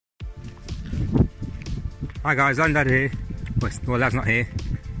Hi guys, I'm Lad here. Well, Lad's not here.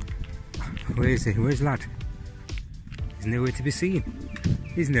 Where is he? Where's Lad? He's nowhere to be seen.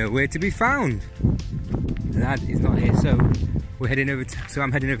 He's nowhere to be found. Lad is not here, so we're heading over to,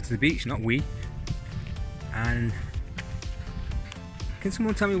 I'm heading over to the beach, not we. And can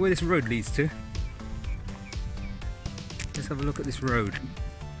someone tell me where this road leads to? Let's have a look at this road.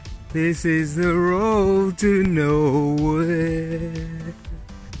 This is the road to nowhere.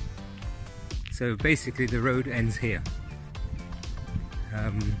 So basically the road ends here.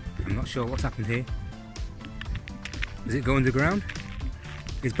 I'm not sure what's happened here. Does it go underground?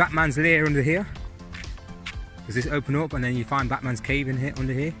 Is Batman's lair under here? Does this open up and then you find Batman's cave in here,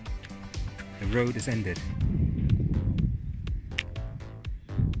 under here? The road has ended.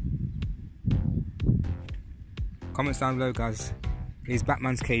 Comments down below, guys. Is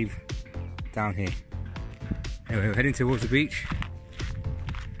Batman's cave down here? Anyway, we're heading towards the beach.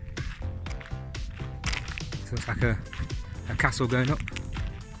 So it's like a castle going up.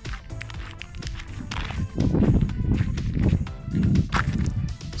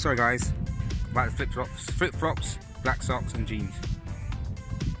 Sorry guys, about the flip-flops, black socks and jeans.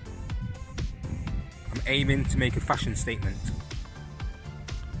 I'm aiming to make a fashion statement.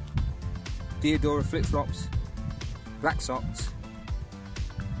 Theodora flip-flops, black socks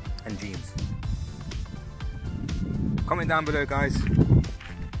and jeans. Comment down below, guys,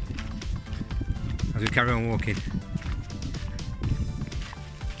 as we carry on walking.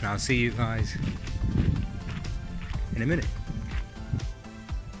 And I'll see you guys in a minute.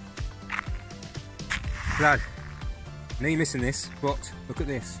 Lad, I know you're missing this, but look at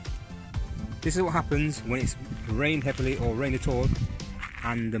this. This is what happens when it's rained heavily or rained at all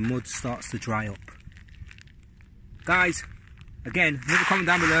and the mud starts to dry up. Guys, again, leave a comment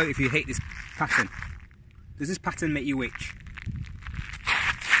down below if you hate this pattern. Does this pattern make you itch?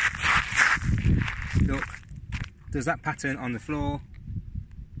 Look, does that pattern on the floor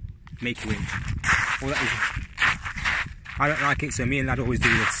make you itch? Well, that is, I don't like it, so me and Lad always do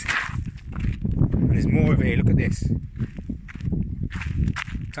this. And there's more over here, look at this.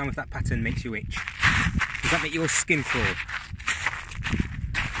 Tell me if that pattern makes you itch. Does that make your skin crawl?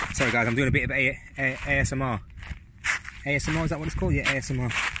 Sorry guys, I'm doing a bit of ASMR. ASMR, is that what it's called? Yeah,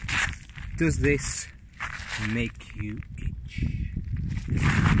 ASMR. Does this make you itch?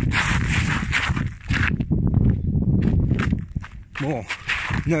 More.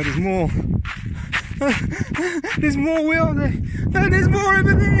 No, there's more. There's more, where are they? No, there's more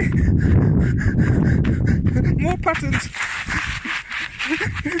over there. More patterns.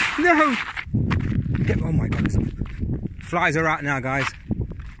 No. Oh my god. Flies are out now, guys.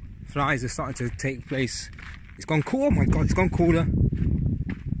 Flies are starting to take place. It's gone cool. Oh my god, it's gone cooler.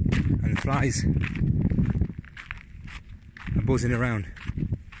 And the flies are buzzing around.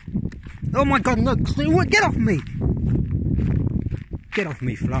 Oh my god, look. Get off me. Get off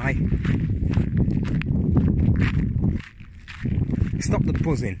me, fly. Stop the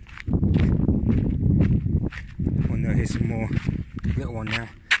buzzing. Oh no, here's some more. Little one now.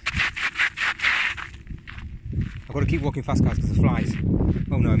 I've got to keep walking fast, guys, because the flies.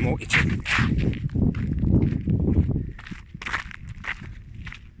 Oh no, more itching.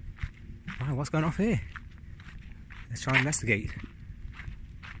 Wow, what's going off here? Let's try and investigate.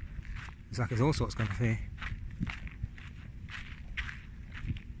 Looks like there's all sorts going off here.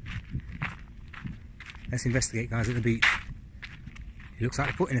 Let's investigate, guys, at the beach. It looks like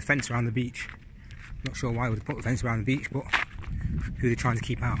they're putting a fence around the beach. Not sure why would put a fence around the beach, but who they're trying to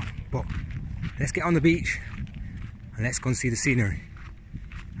keep out. But let's get on the beach and let's go and see the scenery.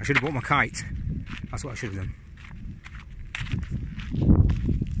 I should have bought my kite. That's what I should have done.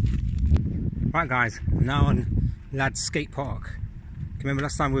 Right guys, I'm now on Lad's skate park. Can you remember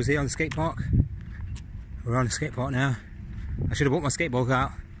last time we was here on the skate park? We're on the skate park now. I should have bought my skateboard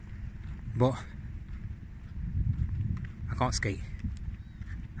out, but I can't skate.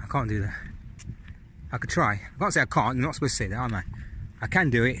 I can't do that. I could try. I can't say I can't. I'm not supposed to say that, am I? I can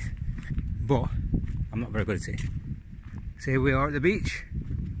do it, but I'm not very good at it. So here we are at the beach.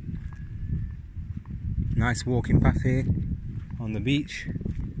 Nice walking path here on the beach.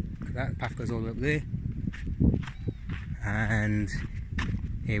 Look at that, the path goes all the way up there. And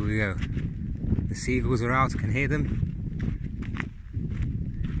here we go. The seagulls are out, I can hear them.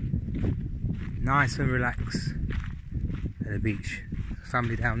 Nice and relaxed at the beach.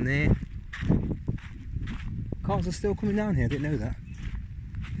 Family down there. Cars are still coming down here, I didn't know that.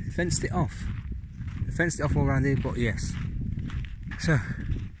 They fenced it off. They fenced it off all around here, but yes. So,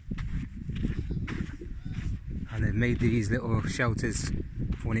 and they've made these little shelters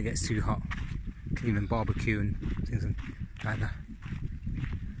for when it gets too hot. You can even barbecue and things like that.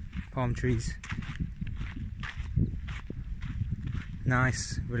 Palm trees.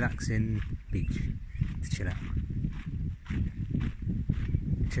 nice, relaxing beach to chill out.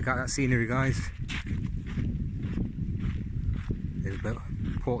 Check out that scenery, guys. There's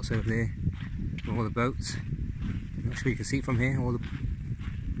ports over there with all the boats. I'm not sure you can see it from here, all the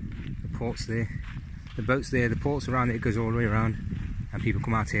ports there. The boats there, the ports around it, goes all the way around, and people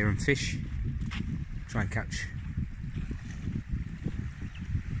come out here and fish, try and catch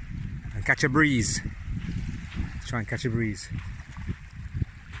a breeze. Try and catch a breeze.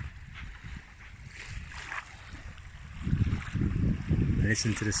 And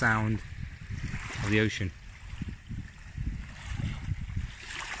listen to the sound of the ocean.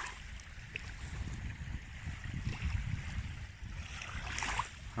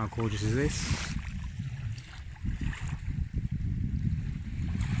 How gorgeous is this?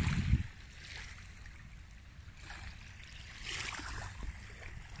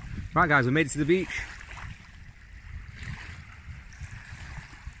 Right guys, we made it to the beach.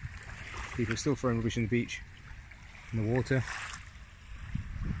 People are still throwing rubbish in the beach, in the water.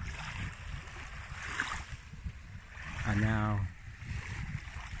 And now,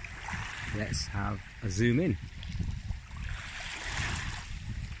 let's have a zoom in.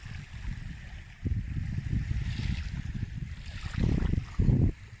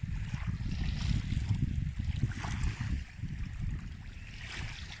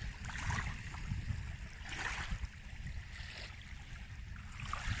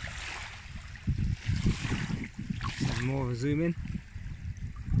 More of a zoom in.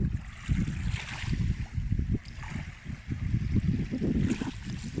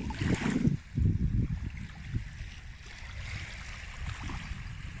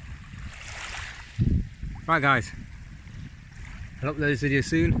 Right guys, I'll upload this video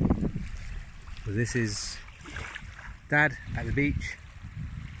soon. So this is Dad at the beach,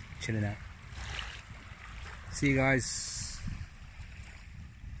 chilling out. See you guys